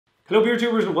Hello beer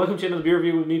tubers and welcome to another beer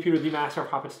review with me, Peter, the Master of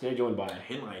Hoppets, today joined by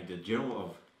Henry, the General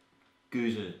of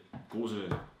Goose. I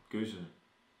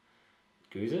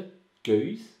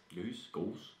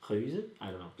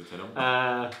don't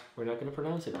know. We're not going to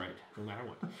pronounce it right, no matter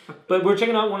what. But we're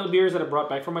checking out one of the beers that I brought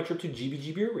back from my trip to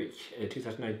GBG Beer Week in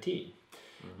 2019.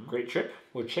 Great trip.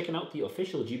 We're checking out the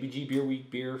official GBG Beer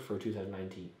Week beer for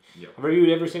 2019. Yep. I've reviewed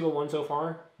every single one so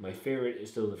far. My favorite is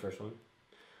still the first one.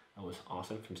 That was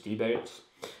awesome from Steve Bates.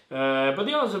 But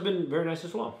the others have been very nice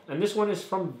as well. And this one is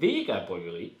from Vega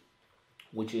Brewery,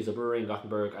 which is a brewery in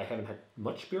Gothenburg I haven't had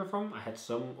much beer from. I had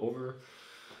some over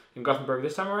in Gothenburg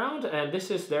this time around. And this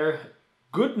is their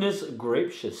Goodness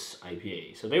Grapecious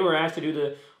IPA. So they were asked to do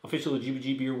the official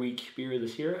GBG Beer Week beer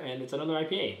this year. And it's another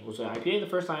IPA. It was an IPA the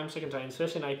first time, second time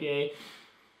session IPA,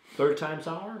 third time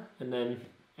sour, and then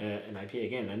an IPA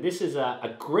again. And this is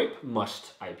a grape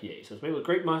must IPA. So it's made with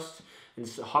grape must. And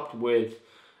it's hopped with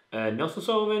Nelson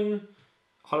Sullivan,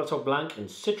 Hallertau Blanc, and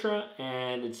Citra,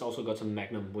 and it's also got some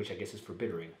Magnum, which I guess is for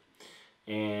bittering.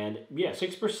 And yeah,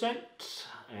 6%,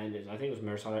 and I think it was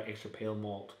Marisala Extra Pale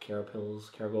Malt,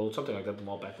 Carapils, Caragold, something like that, the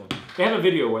malt backbone. They have a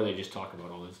video where they just talk about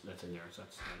all this that's in there, so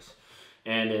that's nice.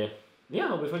 And yeah,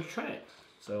 it'll be fun to try it.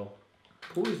 So,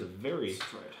 pour is a very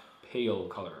pale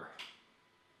color.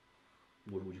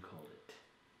 What would you call it?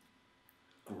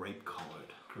 Grape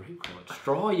colored. Grape colored.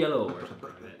 Straw yellow or something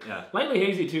like that. Yeah. Lightly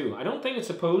hazy too. I don't think it's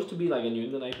supposed to be like a New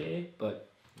England IPA, but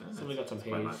somebody got some haze.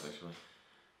 Quite nice,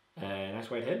 actually.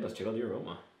 Nice white head. Let's check out the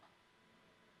aroma.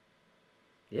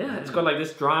 Yeah, it's got like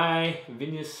this dry,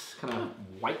 vinous, kind of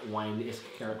white wine-esque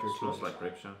character to it. Smells like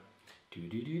grape shot.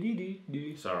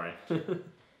 Do. Sorry.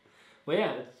 Well,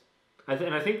 yeah,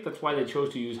 and I think that's why they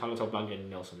chose to use Hallertau Blanc and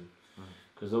Nelson,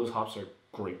 because those hops are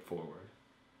grape forward.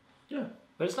 Yeah.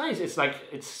 But it's nice. It's like,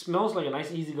 it smells like a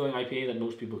nice easygoing IPA that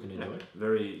most people can enjoy. Yeah,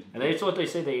 very. And that's what they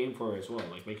say they aim for as well,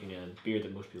 like making a beer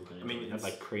that most people can enjoy. I mean, it's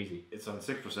like crazy. It's on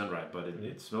 6%, right? But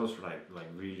it smells like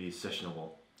really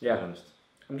sessionable. Yeah. To be honest.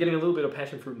 I'm getting a little bit of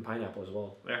passion fruit and pineapple as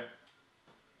well. Yeah.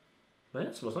 But yeah,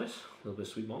 it smells nice. A little bit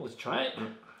of sweet malt. Let's try it.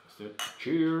 Let's do it.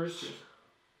 Cheers. Cheers.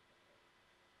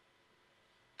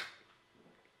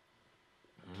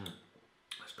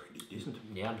 That's pretty decent.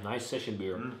 Yeah, nice session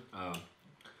beer.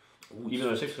 Even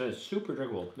though 6% is super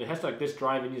drinkable. It has like this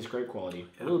dry vinous grape quality.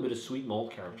 A little bit of sweet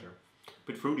malt character.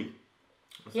 Bit fruity.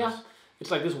 That's nice. It's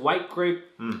like this white grape,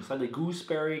 slightly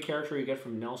gooseberry character you get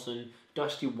from Nelson.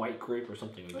 Dusty white grape or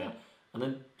something like that. And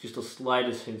then just the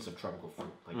slightest hints of tropical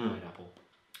fruit, like pineapple.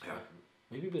 Yeah.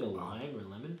 Maybe a bit of lime or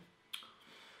lemon.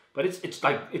 But it's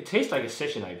like, it tastes like a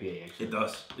session IPA actually. It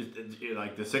does. It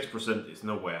like the 6% is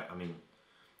nowhere. I mean,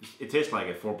 it tastes like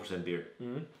a 4% beer.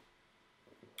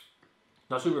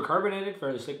 Not super carbonated,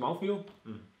 fairly slick mouthfeel.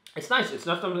 It's nice. It's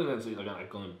not something that's like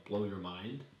going to blow your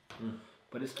mind.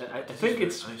 But it's. I think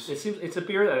it's. Nice. It's a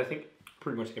beer that I think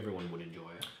pretty much everyone would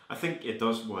enjoy. I think it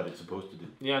does what it's supposed to do.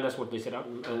 Yeah, that's what they set out.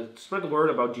 Spread the word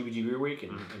about GBG Beer Week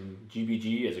and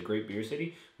GBG as a great beer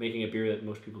city, making a beer that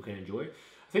most people can enjoy.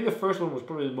 I think the first one was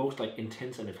probably the most like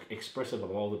intense and expressive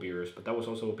of all the beers, but that was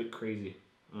also a bit crazy.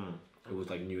 It was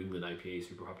like New England IPA,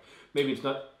 super hopped. Maybe it's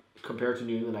not. Compared to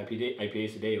New England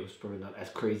IPAs today, it was probably not as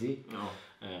crazy. No.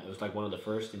 It was like one of the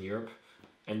first in Europe.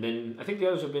 And then I think the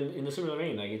others have been in a similar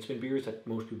vein. Like it's been beers that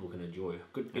most people can enjoy.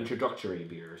 Good introductory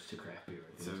beers to craft beer.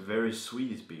 It's a very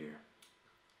sweet beer.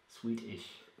 Sweet-ish.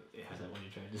 Yeah. Is that what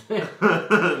you're trying to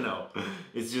say? No.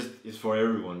 It's for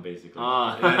everyone basically.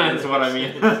 That's what I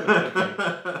mean.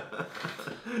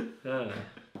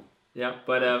 Yeah,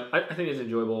 but I think it's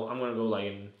enjoyable. I'm going to go like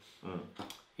in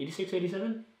 86,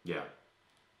 87? Yeah.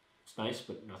 It's nice,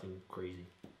 but nothing crazy.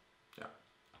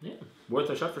 Yeah, worth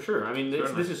a shot for sure. I mean,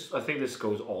 this is. I think this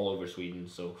goes all over Sweden.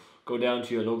 So go down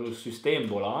to your local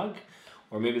Systembolag,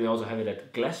 or maybe they also have it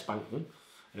at Glassbanken,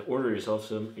 and order yourself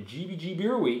some GBG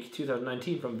Beer Week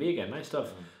 2019 from Vega. Nice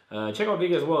stuff. Check out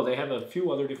Vega as well. They have a few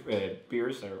other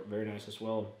beers that are very nice as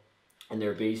well, and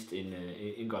they're based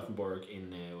in Gothenburg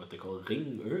in what they call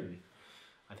Ringön.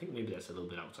 I think maybe that's a little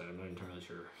bit outside. I'm not entirely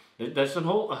sure. There's a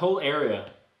whole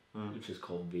area. Which is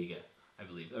called Vega, I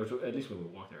believe. Or at least when we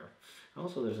walk there.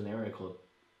 Also, there's an area called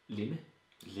Linne.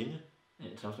 Linne? Yeah,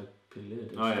 it sounds like Peter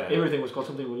Linne. Everything was called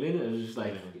something with Linne. It was just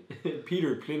like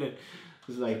Peter Plinne. It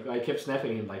was like I kept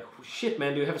snapping him like, shit,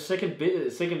 man, do you have a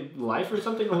second life or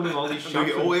something owning all these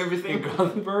shops? Everything in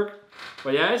Gothenburg.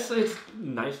 But yeah, it's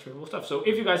nice, drinkable stuff. So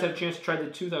if you guys had a chance to try the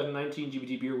 2019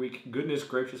 GBG Beer Week Goodness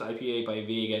Grapecious IPA by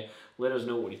Vega, let us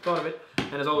know what you thought of it.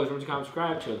 And as always, remember to comment,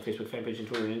 subscribe to the Facebook fan page and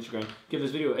Twitter and Instagram. Give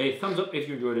this video a thumbs up if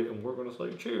you enjoyed it, and we're going to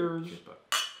say cheers.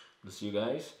 We'll see you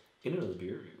guys in another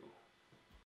beer review.